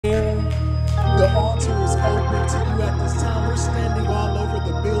at this time, we're standing all over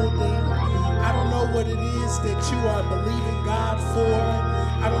the building. I don't know what it is that you are believing God for.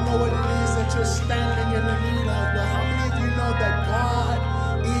 I don't know what it is that you're standing in the need of, but how many of you know that God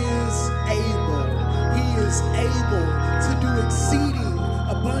is able? He is able to do exceeding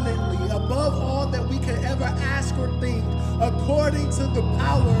abundantly above all that we could ever ask or think, according to the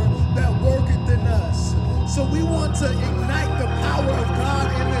power that worketh in us. So we want to ignite the power of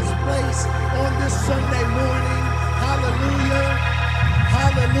God in this place on this Sunday morning. Hallelujah.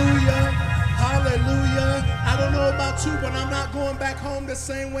 Hallelujah. Hallelujah. I don't know about you, but I'm not going back home the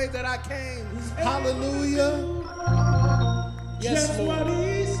same way that I came. Hallelujah. Yes, just Lord. What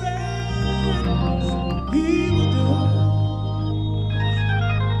he said he will do.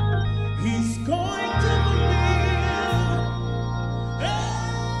 He's going to fulfill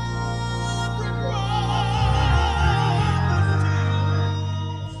every promise.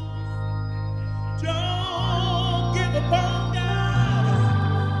 Don't give up on God,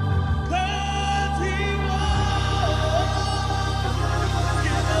 'cause he won't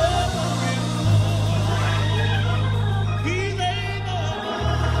give up on you. He's able.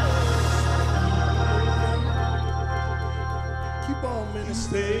 Keep on,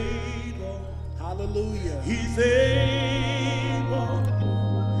 minister. Hallelujah. He's able.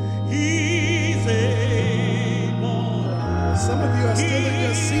 He's able. Some of you are still in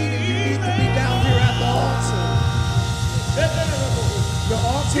your seat and you need to be down here at the altar. The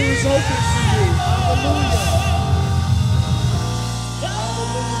altar is open for you. Hallelujah.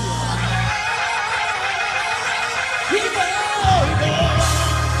 Hallelujah. He's able.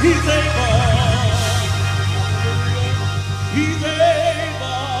 He's able. He's able.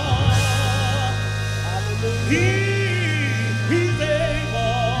 He's able.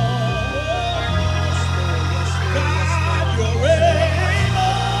 God, you're able.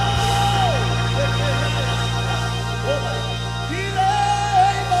 He's able.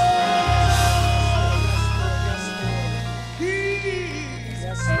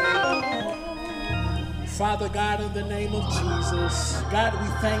 Father God, in the name of Jesus, God, we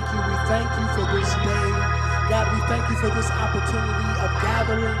thank you. We thank you for this day. God, we thank you for this opportunity of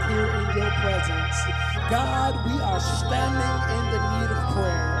gathering here in your presence. God, we are standing in the need of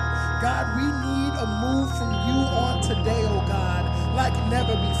prayer. God, we need a move from you on today, oh God, like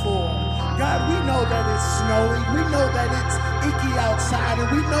never before. God, we know that it's snowing. We know that it's icky outside. And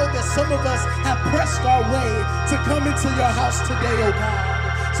we know that some of us have pressed our way to come into your house today, oh God.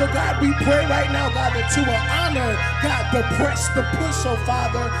 So God, we pray right now, God, that you will honor, God, the press, the push, oh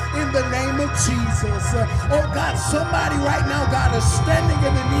Father, in the name of Jesus. Oh God, somebody right now, God, is standing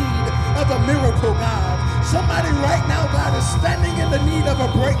in the need of a miracle, God. Somebody right now, God, is standing in the need of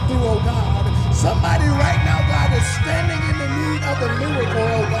a breakthrough, oh God. Somebody right now, God, is standing in the need of a miracle,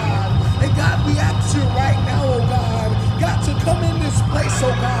 oh God. And God, we ask you right now, oh God, God, to come in this place,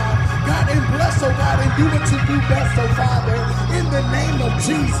 oh God. God, and bless, oh God, and do what you do best, oh Father, in the name of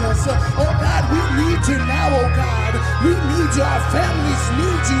Jesus. Oh God, we need you now, oh God. We need you. Our families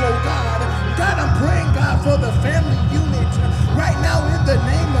need you, oh God. God, I'm praying, God, for the family unit right now in the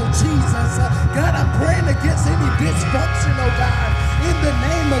name of Jesus. God, I'm praying against any dysfunction, oh God, in the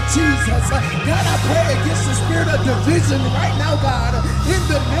name of Jesus. God, I pray against the spirit of division right now, God, in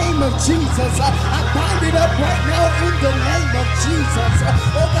the name of Jesus. I bind it up right now in the name of Jesus.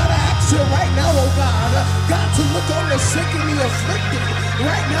 Oh God, I ask you right now, oh God, God, to look on the sick and the afflicted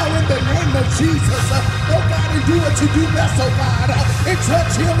right now in the name of Jesus. Oh God, and do what you do best, oh God, and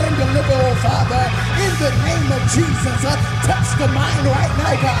touch, heal, and deliver, oh Father, in the name of Jesus. Touch the mind right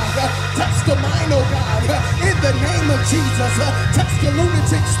now, God. Touch the mind, oh God, in the name of Jesus. Touch the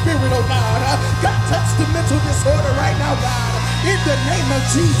lunatic spirit, oh God. God, touch the mental disorder right now, God. In the name of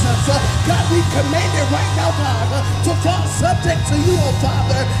Jesus, God, we command it right now, God, to fall subject to you, oh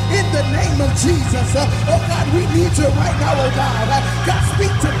Father, in the name of Jesus. Oh God, we need you right now, oh God. God, speak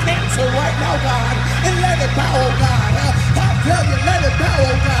to cancer right now, God, and let it bow, oh God. Heart failure, let it bow,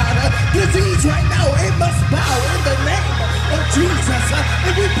 oh God. Disease right now, it must bow in the name of Jesus.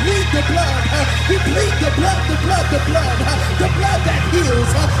 And we plead the blood. We plead the blood, the blood, the blood. The blood that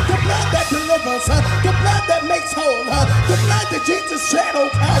heals, the blood that delivers, the blood that makes whole, the blood that Jesus shed on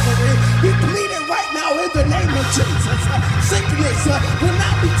Calvary. We plead it right now in the name of Jesus. Sickness will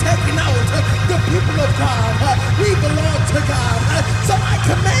not be taken out. The people of God, we belong to God. So I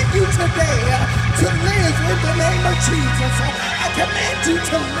command you today to live in the name of Jesus. I command you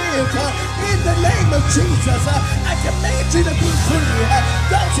to live in the name of Jesus. I command you to be free.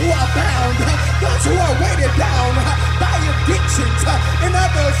 Those who are bound, those who are weighted down by addictions and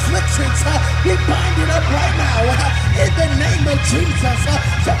other afflictions, we bind it up right now in the name of Jesus.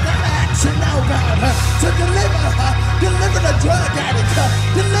 So God, I ask you now, God, to deliver the drug addict,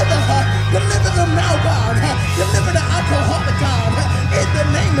 deliver them now, God, deliver the alcoholic, God, in the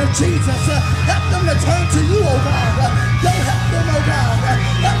name of Jesus. Help them to turn to you, oh God. Don't help them, oh God.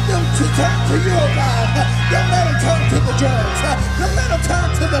 Help them to turn to you, oh God. Don't let them turn to the drugs. Don't let them turn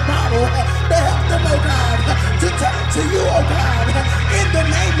to the bottle. But help them, oh God, to turn to you, oh God, in the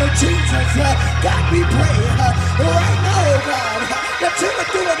name of Jesus. God, we pray right now, oh God, that you would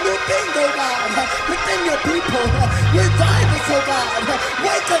do a new thing, oh God, within your people. Revive us, oh God.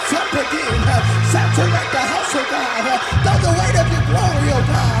 Wake us up again. Saturate the house, oh God. Throw the weight of your glory, oh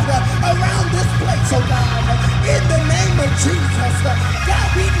God, around this place, oh God, in the name of Jesus. God,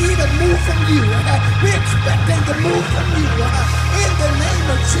 we need a move from you. We're expecting to move from you in the name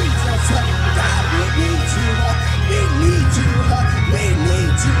of Jesus. God, we need you. We need you. We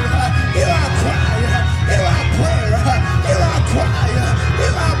need you. Hear our cry. Hear our prayer. Hear our cry.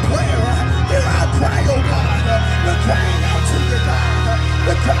 Hear our prayer. Hear our cry, oh God. We're crying out to you, God.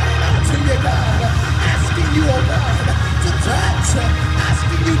 We're crying out to you, God. Asking you, oh God, to touch.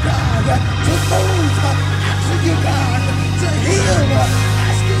 Asking you, God, to move. Asking you, God, to heal.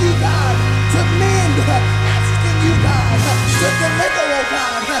 Asking you, God, to mend. Asking you, God, to deliver, oh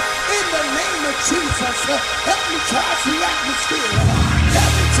God. In the name of Jesus, help me charge the atmosphere.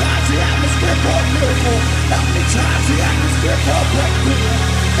 Help me charge the atmosphere for a miracle. Help me charge the atmosphere for a breakthrough.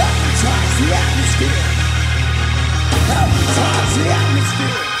 Help me charge the atmosphere. Help me charge the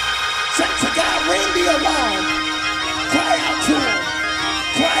atmosphere. Saints of God, ring the alarm. Cry out to him.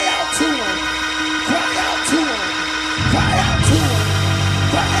 Cry out to him. Cry out to him. Cry out to him.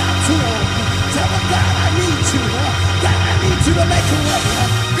 Cry out to him. Tell him, God, I need you. God, I need you to make a way.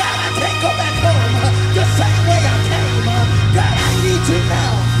 God, I can't go back home the same way I came. God, I need you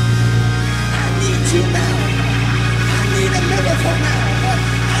now. I need you now. I need a miracle now.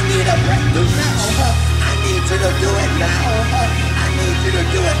 I need a breakthrough now. I need you to do it now. I need you to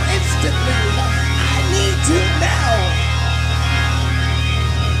do it instantly. I need you now.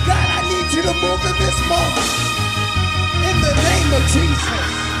 God, I need you to move in this moment. In the name of Jesus.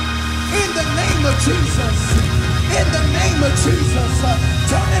 In the name of Jesus. In the name of Jesus.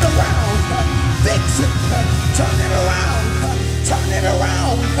 Turn it around. Fix it. Turn it around. Turn it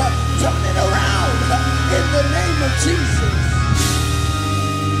around. Turn it around. In the name of Jesus.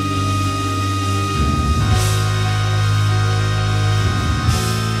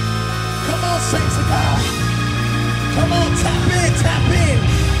 Come on, saints of God. Come on, tap in, tap in.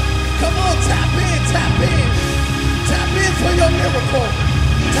 Come on, tap in, tap in. Tap in for your miracle.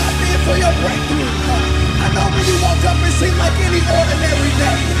 Tap in for your breakthrough. I know when you woke up it seemed like any ordinary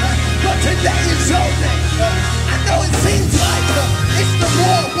day, but today is your day. I know it seems like it's the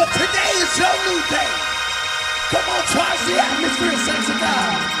war, but today is your new day. Come on, charge the atmosphere, saints of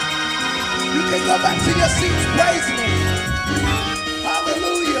God. You can go back to your seats praising him.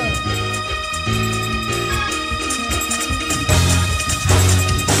 Hallelujah.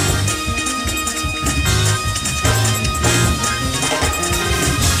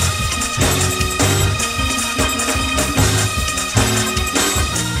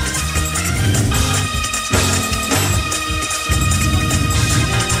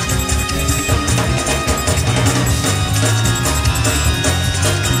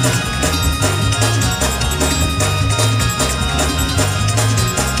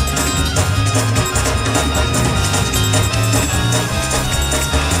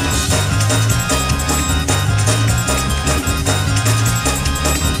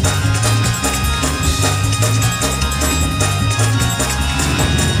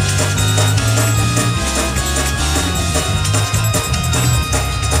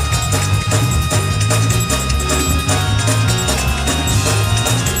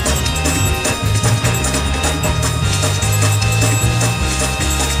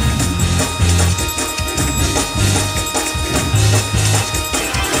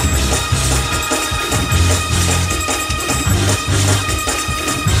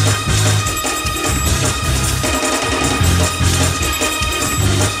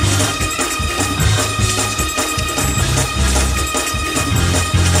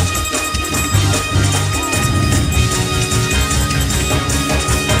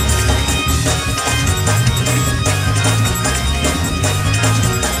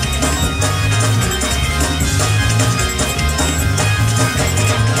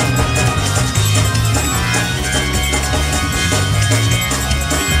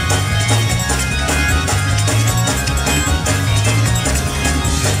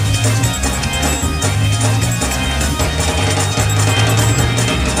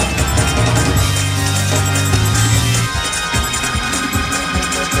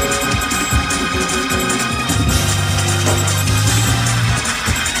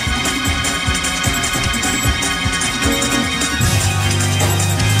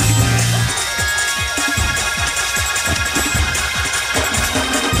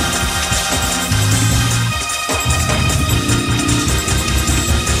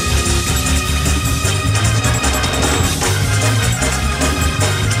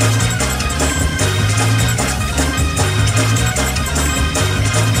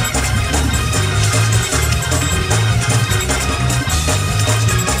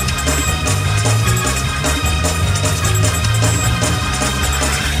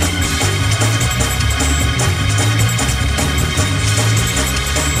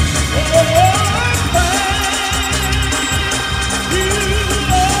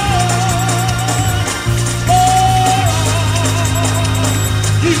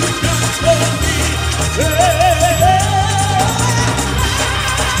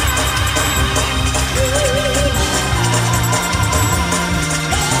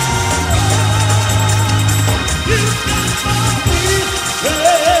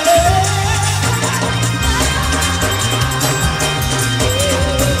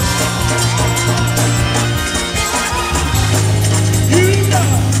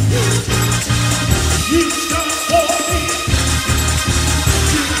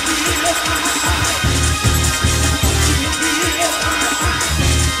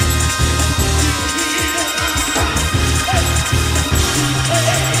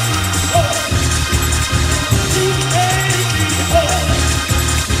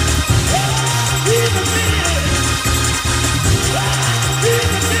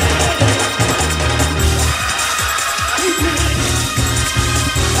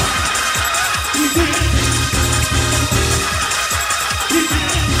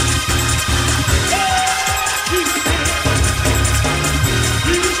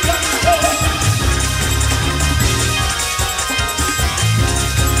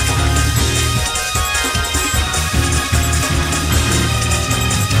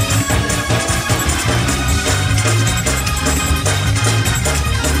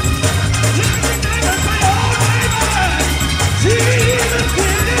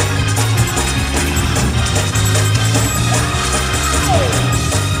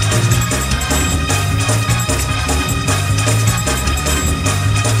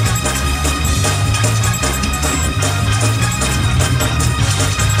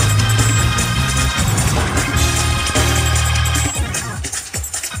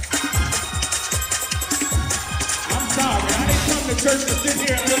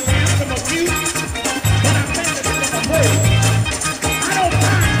 the anthem of youth, but I think it's a praise.